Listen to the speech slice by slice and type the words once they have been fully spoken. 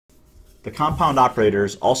The compound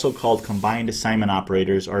operators, also called combined assignment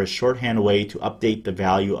operators, are a shorthand way to update the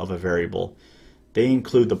value of a variable. They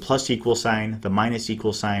include the plus equal sign, the minus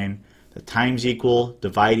equal sign, the times equal,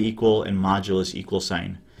 divide equal, and modulus equal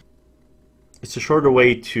sign. It's a shorter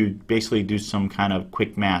way to basically do some kind of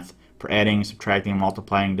quick math for adding, subtracting,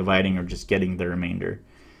 multiplying, dividing, or just getting the remainder.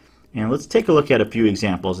 And let's take a look at a few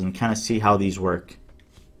examples and kind of see how these work.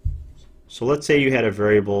 So let's say you had a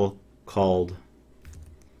variable called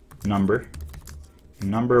number. The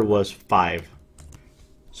number was 5.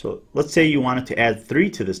 So let's say you wanted to add 3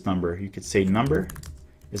 to this number. You could say number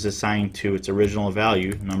is assigned to its original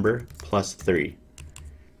value, number plus 3.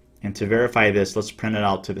 And to verify this, let's print it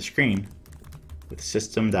out to the screen with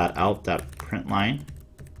system.out.println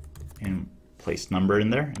and place number in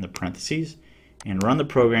there in the parentheses and run the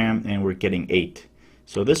program, and we're getting 8.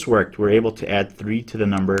 So this worked. We're able to add 3 to the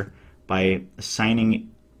number by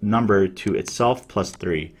assigning number to itself plus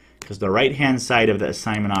 3, because the right hand side of the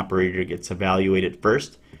assignment operator gets evaluated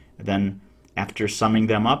first, and then after summing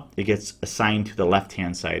them up it gets assigned to the left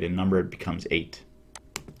hand side and number becomes 8.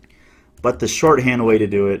 But the shorthand way to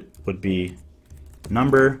do it would be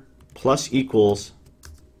number plus equals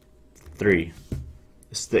 3.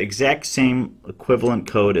 It's the exact same equivalent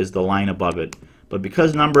code as the line above it, but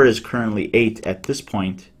because number is currently 8 at this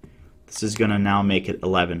point, this is going to now make it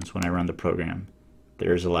 11. So when I run the program,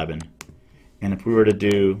 there's 11. And if we were to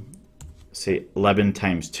do, say, 11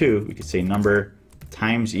 times 2, we could say number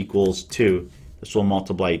times equals 2. This will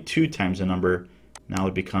multiply 2 times the number. Now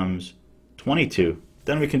it becomes 22.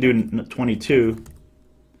 Then we can do 22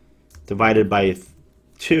 divided by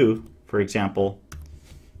 2, for example,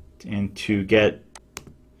 and to get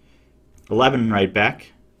 11 right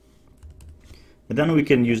back. And then we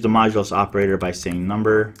can use the modulus operator by saying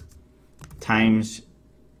number times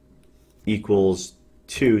equals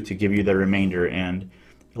 2 to give you the remainder, and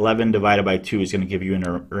 11 divided by 2 is going to give you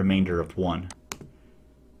a remainder of 1.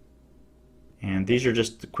 And these are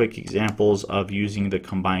just the quick examples of using the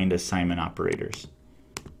combined assignment operators,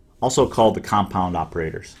 also called the compound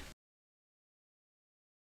operators.